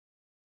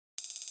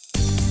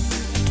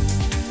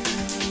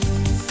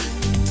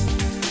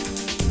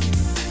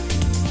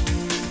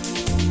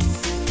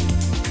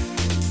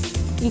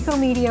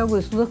EcoMedia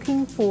was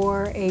looking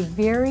for a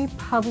very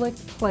public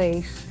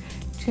place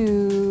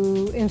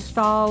to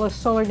install a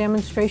solar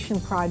demonstration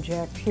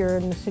project here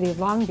in the city of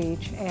Long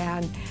Beach,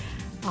 and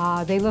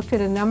they looked at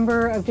a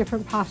number of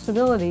different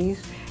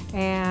possibilities,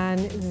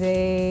 and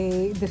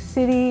the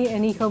city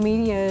and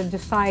EcoMedia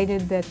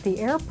decided that the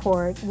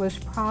airport was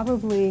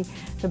probably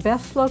the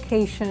best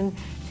location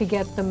to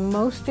get the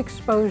most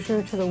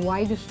exposure to the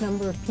widest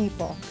number of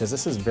people. Because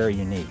this is very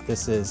unique.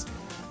 This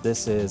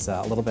is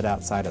a little bit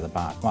outside of the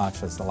box. Well,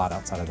 actually, it's a lot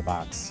outside of the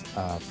box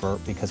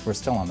because we're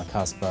still on the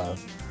cusp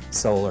of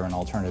solar and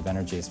alternative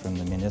energies from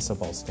the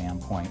municipal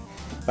standpoint.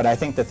 But I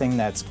think the thing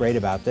that's great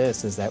about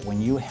this is that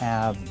when you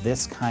have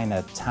this kind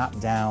of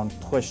top-down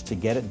push to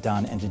get it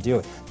done and to do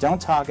it, don't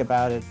talk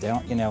about it,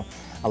 a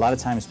lot of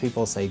times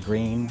people say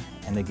green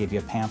and they give you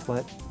a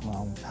pamphlet.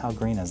 Well, how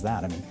green is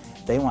that? I mean,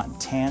 they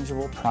want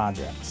tangible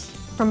projects.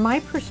 From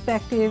my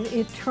perspective,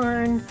 it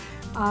turned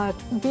a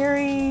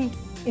very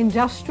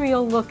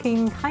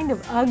industrial-looking, kind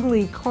of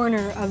ugly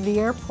corner of the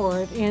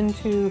airport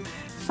into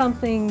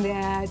something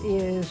that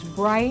is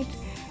bright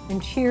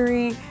and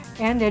cheery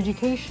and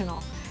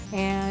educational.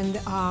 And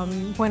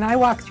when I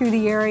walk through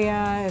the area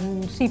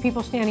and see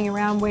people standing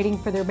around waiting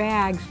for their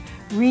bags,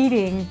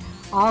 reading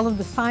all of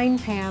the sign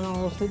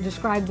panels that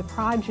describe the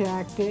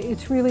project,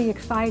 it's really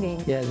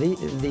exciting. Yeah,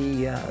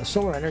 the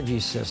solar energy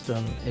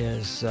system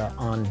is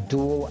on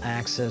dual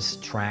axis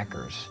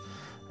trackers.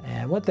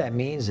 And what that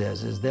means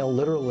is they'll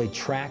literally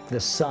track the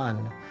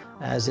sun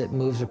as it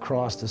moves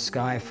across the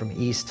sky from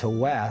east to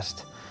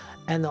west.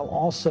 And they'll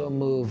also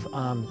move,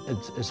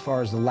 as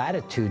far as the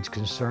latitude's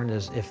concerned,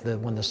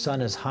 when the sun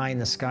is high in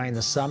the sky in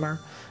the summer,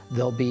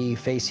 they'll be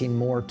facing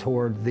more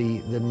toward the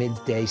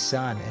midday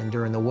sun. And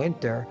during the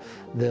winter,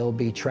 they'll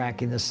be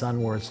tracking the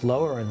sun where it's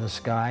lower in the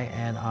sky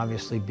and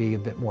obviously be a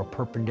bit more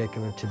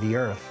perpendicular to the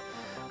earth.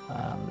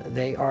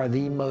 They are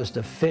the most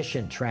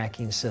efficient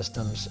tracking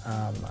systems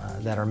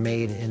that are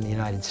made in the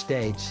United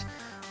States.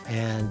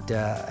 And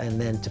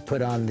then to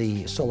put on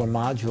the solar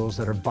modules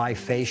that are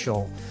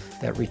bifacial,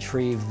 that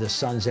retrieve the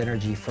sun's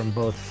energy from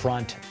both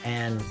front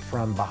and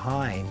from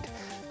behind,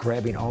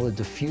 grabbing all the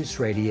diffuse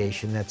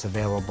radiation that's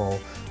available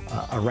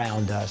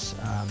around us.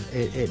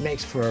 It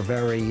makes for a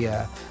very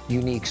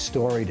unique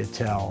story to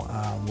tell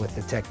with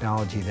the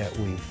technology that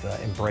we've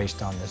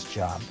embraced on this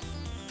job.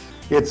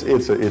 It's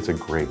a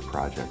great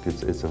project.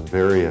 It's a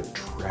very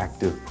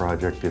attractive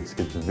project. It's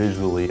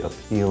visually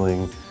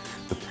appealing.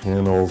 The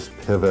panels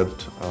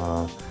pivot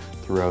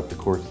throughout the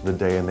course of the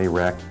day, and they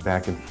rack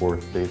back and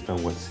forth based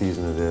on what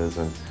season it is.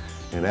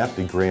 And at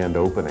the grand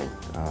opening,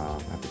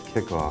 at the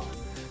kickoff,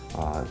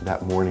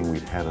 that morning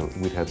we'd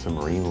had some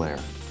marine layer,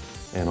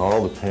 and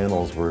all the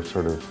panels were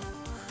sort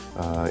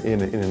of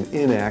in an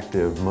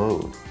inactive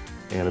mode.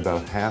 And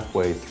about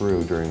halfway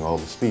through, during all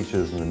the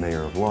speeches, and the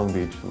mayor of Long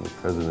Beach and the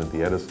president of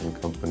the Edison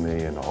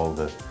Company and all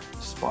the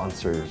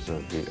sponsors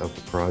of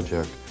the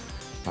project,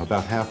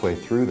 about halfway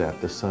through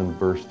that, the sun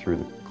burst through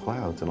the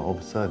clouds, and all of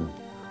a sudden,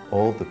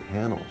 all the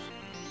panels,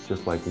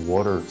 just like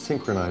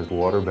synchronized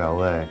water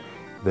ballet,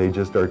 they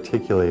just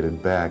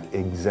articulated back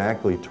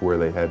exactly to where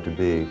they had to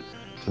be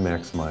to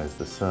maximize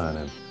the sun.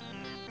 And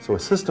so a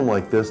system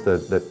like this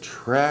that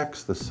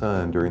tracks the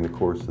sun during the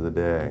course of the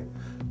day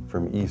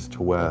from east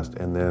to west,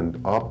 and then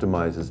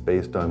optimizes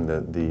based on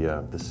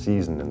the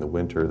season. In the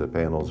winter, the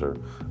panels are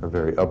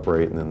very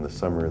upright, and in the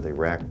summer, they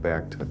rack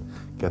back to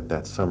get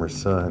that summer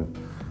sun.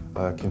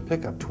 Can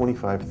pick up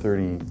 25,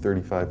 30,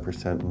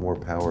 35% more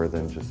power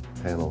than just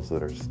panels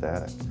that are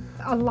static.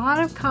 A lot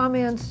of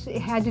comments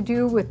had to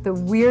do with the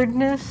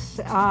weirdness.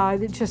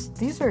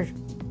 These are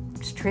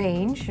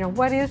strange.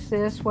 What is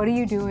this? What are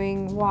you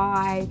doing?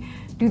 Why?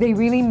 Do they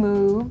really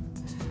move?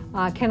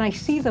 Can I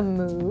see them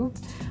move?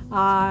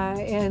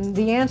 And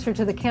the answer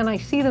to the can I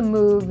see them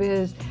move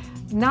is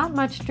not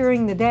much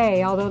during the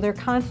day, although they're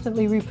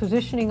constantly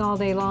repositioning all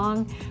day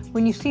long.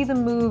 When you see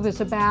them move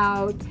is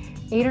about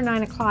 8 or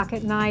 9 o'clock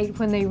at night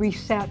when they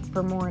reset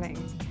for morning.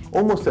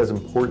 Almost as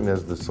important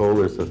as the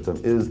solar system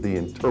is the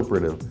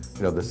interpretive,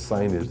 the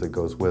signage that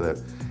goes with it.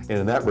 And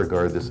in that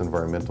regard, this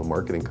environmental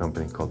marketing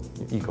company called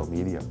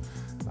EcoMedia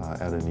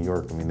out of New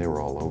York, they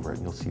were all over it.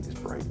 And you'll see these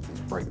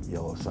bright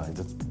yellow signs.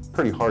 It's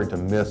pretty hard to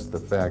miss the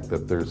fact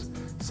that there's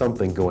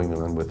something going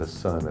on with the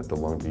sun at the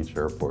Long Beach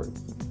airport.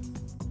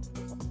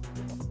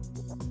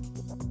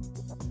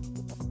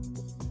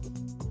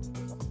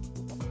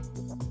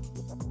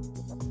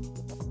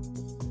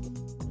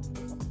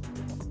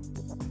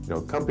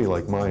 A company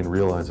like mine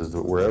realizes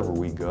that wherever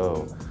we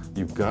go,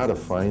 you've got to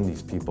find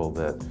these people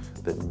that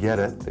get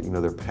it, that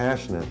they're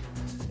passionate,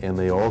 and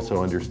they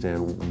also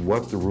understand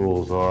what the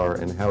rules are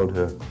and how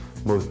to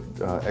most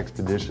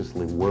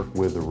expeditiously work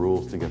with the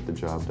rules to get the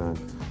job done.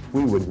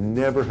 We would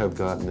never have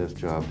gotten this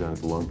job done at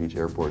the Long Beach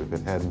airport if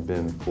it hadn't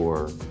been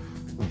for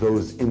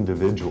those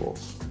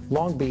individuals.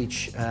 Long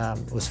Beach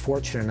was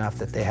fortunate enough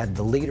that they had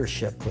the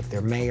leadership with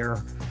their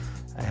mayor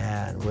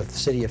and with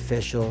city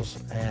officials,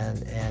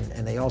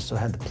 and they also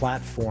had the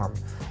platform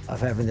of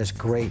having this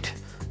great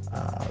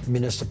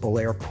municipal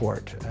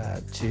airport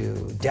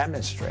to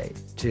demonstrate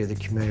to the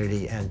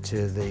community and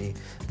to the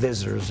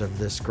visitors of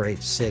this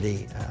great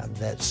city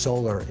that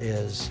solar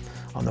is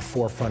on the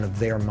forefront of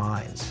their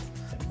minds.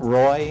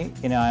 Roy,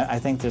 you know, I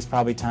think there's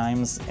probably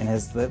times in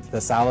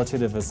the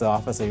solitude of his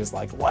office, he was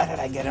like, why did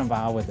I get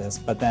involved with this?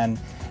 But then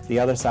the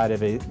other side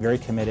of it, very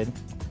committed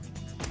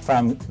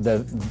from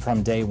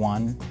day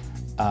one,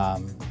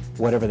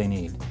 whatever they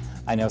need.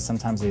 I know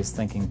sometimes he's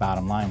thinking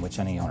bottom line, which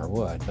any owner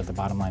would, but the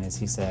bottom line is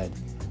he said,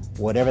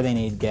 whatever they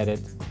need, get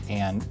it.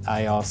 And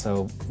I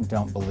also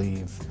don't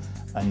believe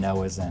a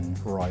no is in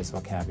Roy's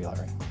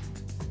vocabulary.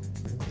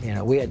 You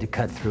know, we had to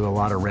cut through a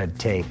lot of red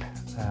tape,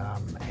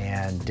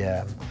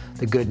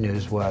 the good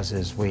news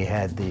was we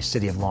had the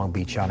City of Long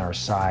Beach on our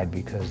side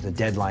because the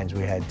deadlines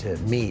we had to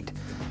meet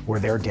were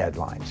their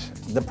deadlines.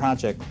 The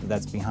project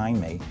that's behind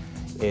me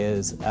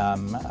is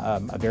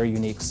a very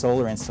unique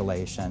solar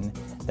installation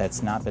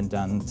that's not been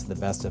done to the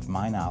best of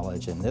my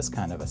knowledge in this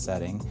kind of a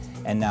setting.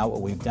 And now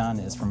what we've done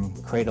is from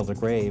cradle to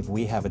grave,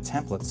 we have a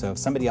template. So if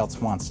somebody else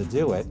wants to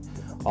do it,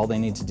 all they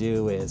need to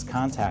do is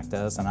contact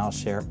us and I'll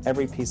share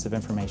every piece of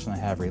information I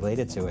have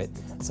related to it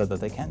so that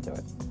they can do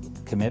it.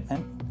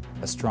 Commitment,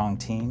 a strong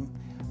team,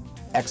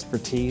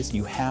 expertise.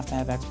 You have to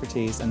have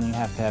expertise, and then you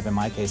have to have, in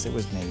my case it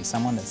was me,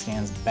 someone that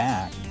stands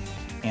back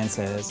and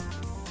says,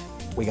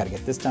 we got to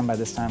get this done by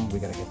this time, we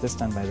got to get this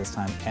done by this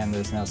time, and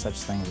there's no such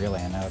thing really.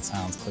 I know it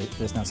sounds clear,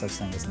 there's no such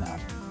thing as no.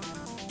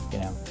 You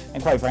know,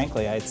 and quite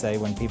frankly, I'd say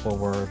when people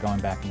were going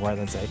back and forth,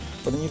 I'd say,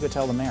 well, then you could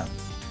tell the mayor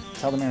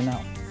no.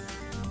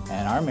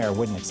 And our mayor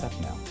wouldn't accept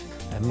no.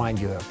 And mind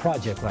you, a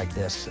project like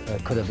this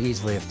could have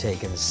easily have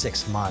taken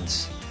 6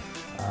 months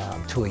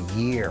to a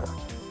year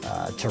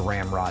to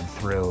ramrod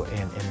through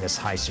in this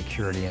high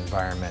security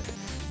environment.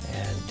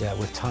 And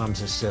with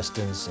Tom's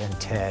assistance and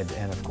Ted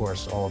and of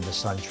course all of the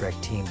SunTrek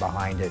team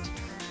behind it,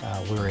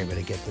 we were able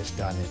to get this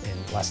done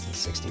in less than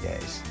 60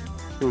 days.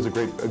 It was a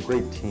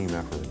great team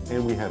effort,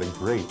 and we had a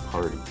great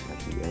party at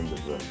the end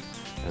of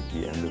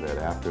it,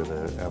 after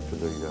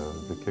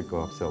the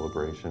kickoff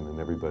celebration, and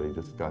everybody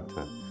just got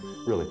to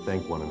really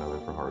thank one another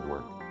for hard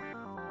work.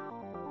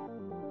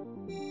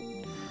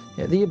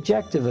 Yeah, the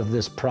objective of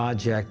this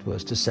project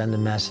was to send a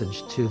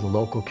message to the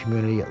local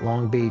community at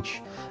Long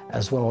Beach,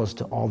 as well as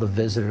to all the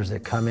visitors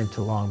that come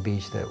into Long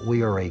Beach, that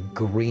we are a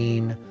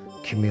green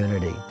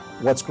community.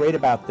 What's great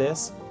about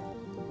this,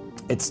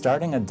 it's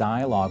starting a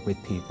dialogue with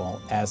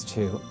people as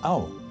to,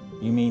 oh,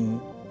 you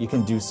mean you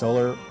can do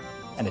solar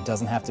and it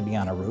doesn't have to be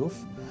on a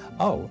roof?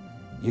 Oh,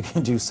 you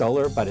can do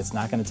solar, but it's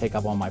not going to take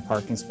up all my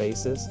parking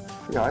spaces?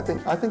 Yeah, I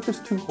think there's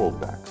two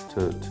holdbacks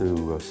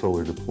to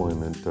solar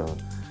deployment.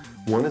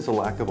 One is a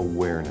lack of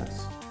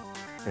awareness,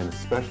 and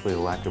especially a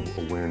lack of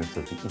awareness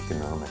of the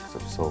economics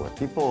of solar.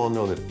 People all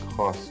know that it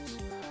costs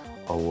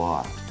a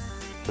lot,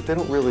 but they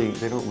don't really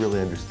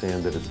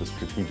understand that it's a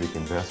strategic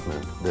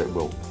investment that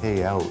will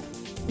pay out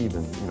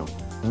even,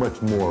 much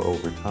more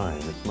over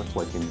time. It's much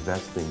like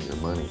investing your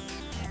money.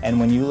 And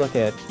when you look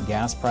at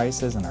gas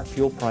prices and our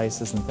fuel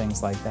prices and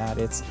things like that,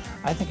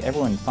 I think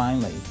everyone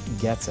finally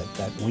gets it,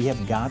 that we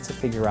have got to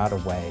figure out a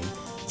way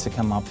to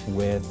come up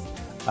with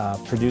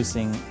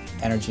producing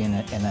energy in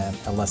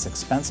a less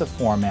expensive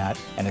format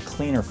and a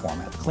cleaner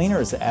format.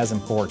 Cleaner is as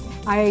important.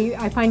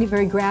 I find it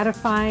very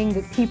gratifying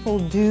that people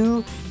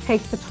do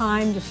take the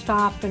time to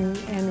stop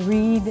and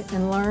read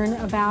and learn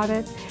about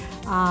it.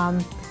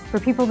 For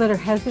people that are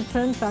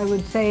hesitant, I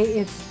would say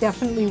it's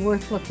definitely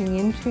worth looking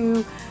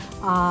into.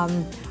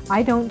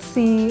 I don't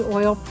see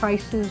oil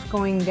prices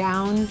going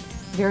down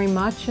very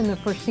much in the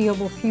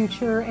foreseeable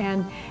future,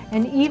 and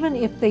even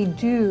if they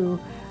do,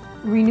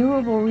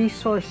 renewable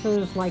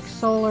resources like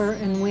solar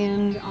and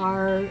wind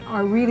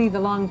are really the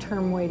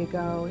long-term way to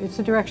go. It's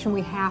the direction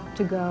we have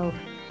to go.